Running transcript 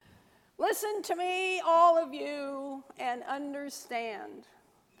listen to me, all of you, and understand.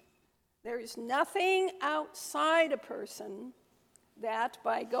 There's nothing outside a person that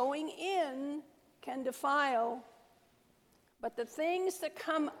by going in can defile, but the things that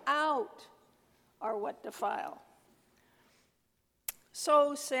come out are what defile.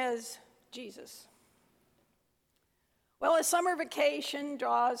 So says Jesus. Well, a summer vacation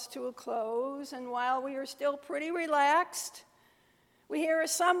draws to a close, and while we are still pretty relaxed, we hear a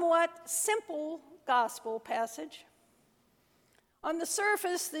somewhat simple gospel passage. On the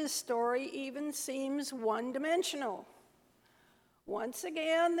surface, this story even seems one-dimensional. Once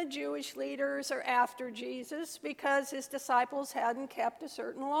again, the Jewish leaders are after Jesus because his disciples hadn't kept a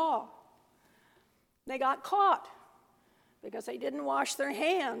certain law. They got caught because they didn't wash their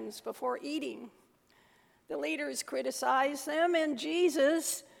hands before eating. The leaders criticized them, and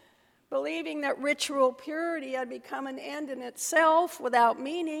Jesus, believing that ritual purity had become an end in itself without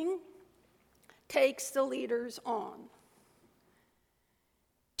meaning, takes the leaders on.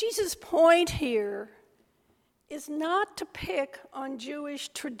 Jesus' point here is not to pick on Jewish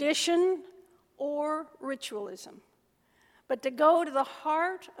tradition or ritualism, but to go to the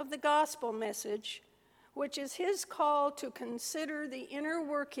heart of the gospel message, which is his call to consider the inner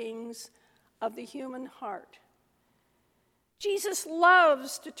workings of the human heart. Jesus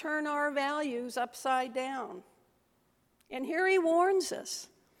loves to turn our values upside down. And here he warns us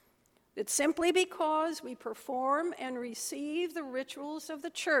that simply because we perform and receive the rituals of the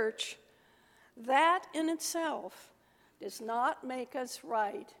church, that in itself does not make us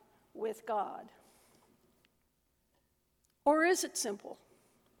right with God. Or is it simple?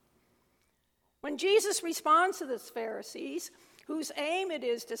 When Jesus responds to the Pharisees, whose aim it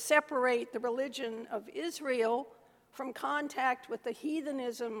is to separate the religion of Israel from contact with the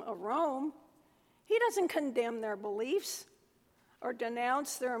heathenism of Rome, he doesn't condemn their beliefs or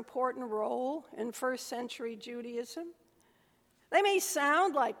denounce their important role in first century Judaism. They may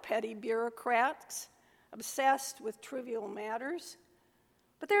sound like petty bureaucrats obsessed with trivial matters,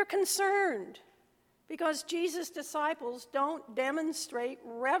 but they're concerned because Jesus' disciples don't demonstrate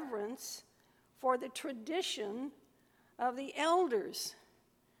reverence for the tradition of the elders,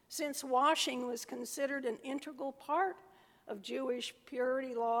 since washing was considered an integral part of Jewish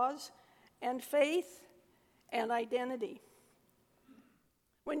purity laws and faith and identity.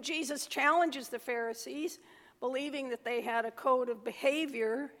 When Jesus challenges the Pharisees, believing that they had a code of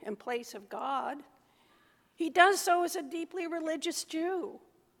behavior in place of God, he does so as a deeply religious Jew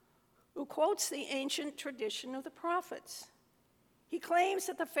who quotes the ancient tradition of the prophets. He claims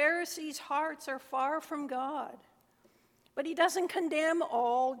that the Pharisees' hearts are far from God, but he doesn't condemn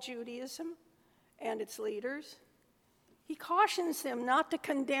all Judaism and its leaders. He cautions them not to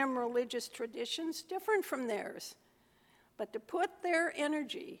condemn religious traditions different from theirs, but to put their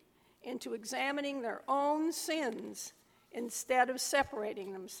energy into examining their own sins instead of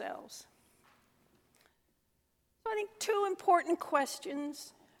separating themselves. So I think two important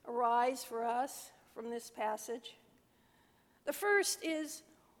questions arise for us from this passage. The first is,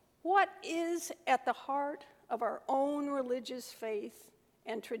 what is at the heart of our own religious faith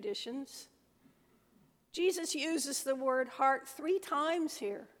and traditions? Jesus uses the word heart 3 times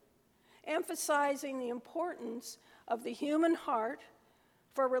here, emphasizing the importance of the human heart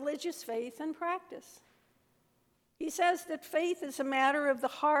for religious faith and practice. He says that faith is a matter of the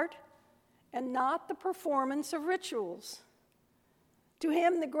heart and not the performance of rituals. To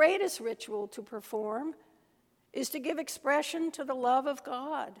him, the greatest ritual to perform is to give expression to the love of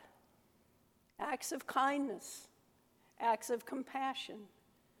God, acts of kindness, acts of compassion.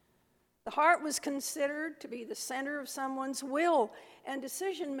 The heart was considered to be the center of someone's will and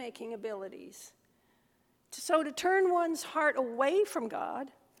decision-making abilities. So to turn one's heart away from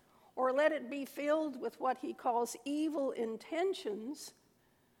God, or let it be filled with what he calls evil intentions,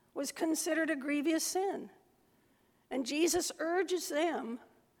 was considered a grievous sin. And Jesus urges them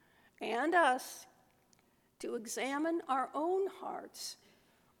and us to examine our own hearts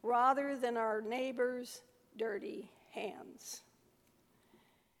rather than our neighbor's dirty hands.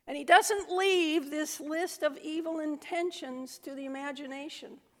 And he doesn't leave this list of evil intentions to the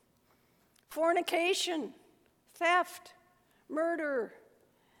imagination. Fornication, theft, murder,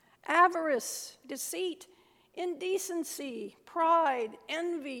 avarice, deceit, indecency, pride,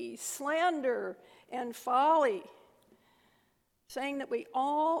 envy, slander, and folly, saying that we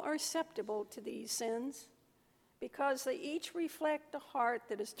all are susceptible to these sins because they each reflect a heart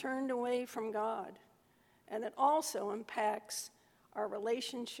that is turned away from God, and it also impacts our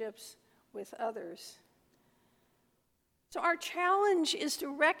relationships with others. So our challenge is to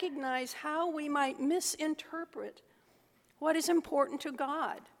recognize how we might misinterpret what is important to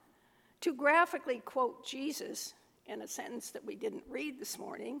God, To graphically quote Jesus in a sentence that we didn't read this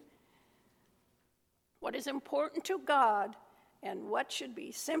morning, what is important to God and what should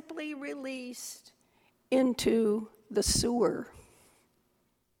be simply released into the sewer.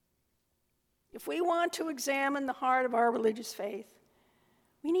 If we want to examine the heart of our religious faith,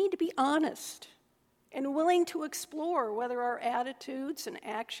 we need to be honest and willing to explore whether our attitudes and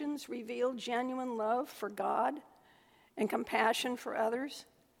actions reveal genuine love for God and compassion for others.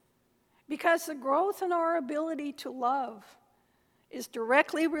 Because the growth in our ability to love is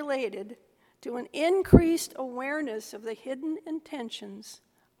directly related to an increased awareness of the hidden intentions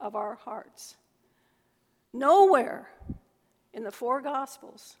of our hearts. Nowhere in the four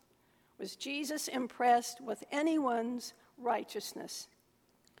Gospels was Jesus impressed with anyone's righteousness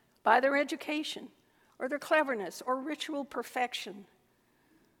by their education or their cleverness or ritual perfection.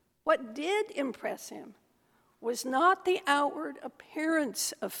 What did impress him was not the outward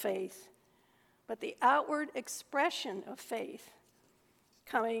appearance of faith, but the outward expression of faith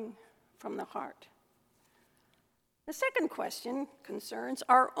coming from the heart. The second question concerns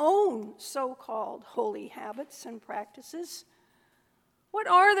our own so-called holy habits and practices. What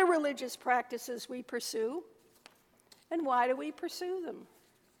are the religious practices we pursue, and why do we pursue them?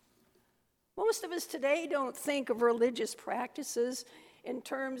 Most of us today don't think of religious practices in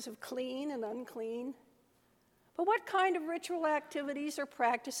terms of clean and unclean. But what kind of ritual activities or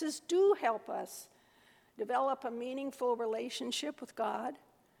practices do help us develop a meaningful relationship with God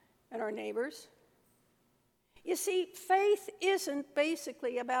and our neighbors? You see, faith isn't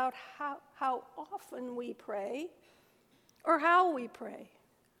basically about how often we pray, or how we pray,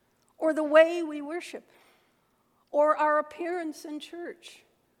 or the way we worship, or our appearance in church,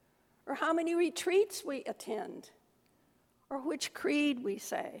 or how many retreats we attend, or which creed we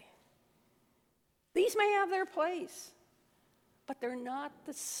say. These may have their place, but they're not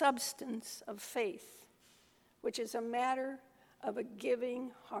the substance of faith, which is a matter of a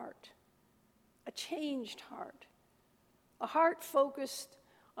giving heart, a changed heart, a heart focused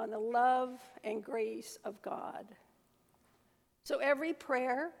on the love and grace of God. So every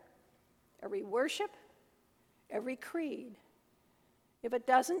prayer, every worship, every creed, if it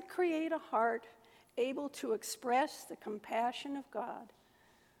doesn't create a heart able to express the compassion of God,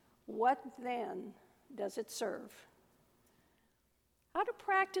 what then does it serve? How do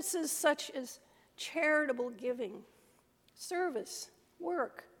practices such as charitable giving, service,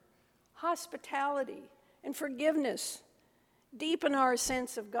 work, hospitality, and forgiveness deepen our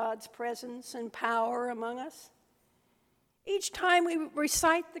sense of God's presence and power among us? Each time we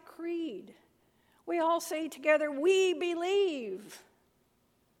recite the creed, we all say together, "We believe."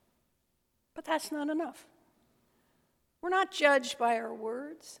 But that's not enough. We're not judged by our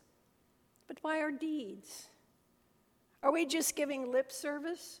words, but by our deeds. Are we just giving lip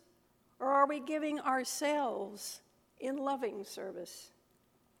service, or are we giving ourselves in loving service?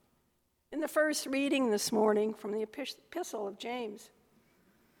 In the first reading this morning from the Epistle of James,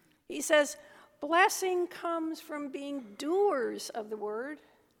 he says, "Blessing comes from being doers of the word,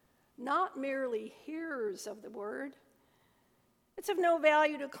 not merely hearers of the word. It's of no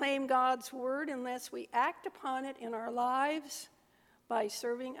value to claim God's word unless we act upon it in our lives by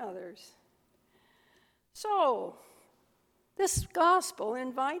serving others." So, this gospel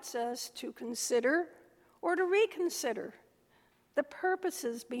invites us to consider or to reconsider the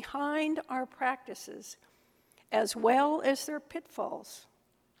purposes behind our practices, as well as their pitfalls.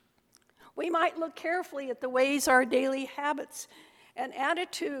 We might look carefully at the ways our daily habits and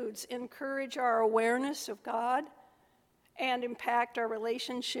attitudes encourage our awareness of God and impact our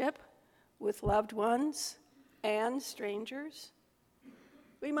relationship with loved ones and strangers.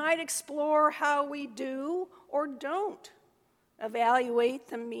 We might explore how we do or don't evaluate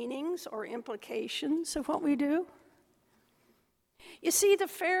the meanings or implications of what we do. You see, the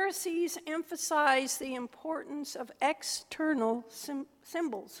Pharisees emphasized the importance of external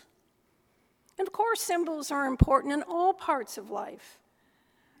symbols. And of course, symbols are important in all parts of life.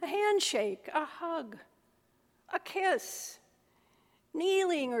 A handshake, a hug, a kiss,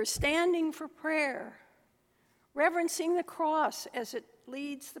 kneeling or standing for prayer, reverencing the cross as it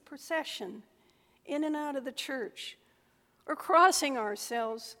leads the procession in and out of the church, or crossing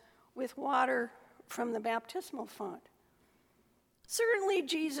ourselves with water from the baptismal font. Certainly,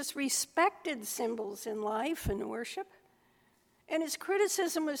 Jesus respected symbols in life and worship, and his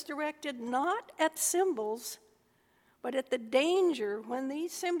criticism was directed not at symbols, but at the danger when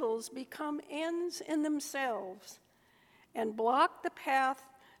these symbols become ends in themselves and block the path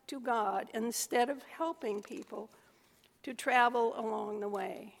to God instead of helping people to travel along the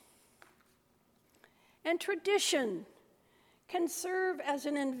way. And tradition can serve as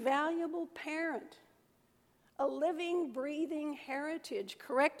an invaluable parent, a living, breathing heritage,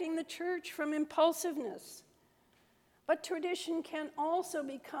 correcting the church from impulsiveness. But tradition can also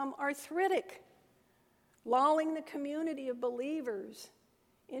become arthritic, lulling the community of believers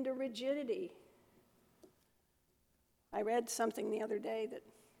into rigidity. I read something the other day that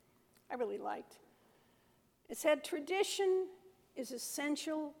I really liked. It said, tradition is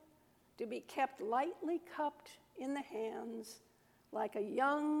essential to be kept lightly cupped in the hands like a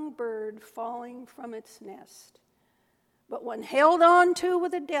young bird falling from its nest. But when held on to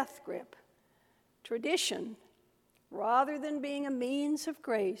with a death grip, tradition, rather than being a means of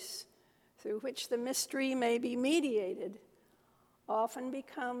grace through which the mystery may be mediated, often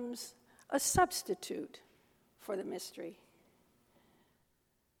becomes a substitute for the mystery.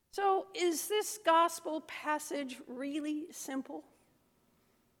 So, is this gospel passage really simple?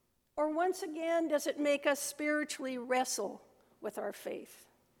 Or once again, does it make us spiritually wrestle with our faith?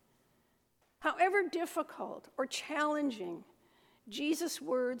 However difficult or challenging Jesus'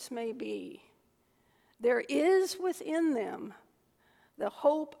 words may be, there is within them the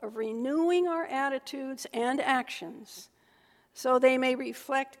hope of renewing our attitudes and actions so they may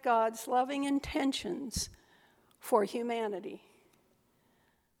reflect God's loving intentions for humanity.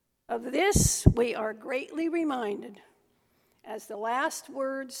 Of this, we are greatly reminded as the last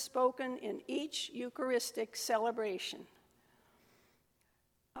words spoken in each Eucharistic celebration.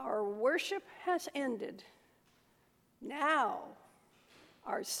 Our worship has ended. Now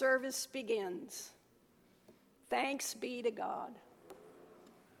our service begins. Thanks be to God.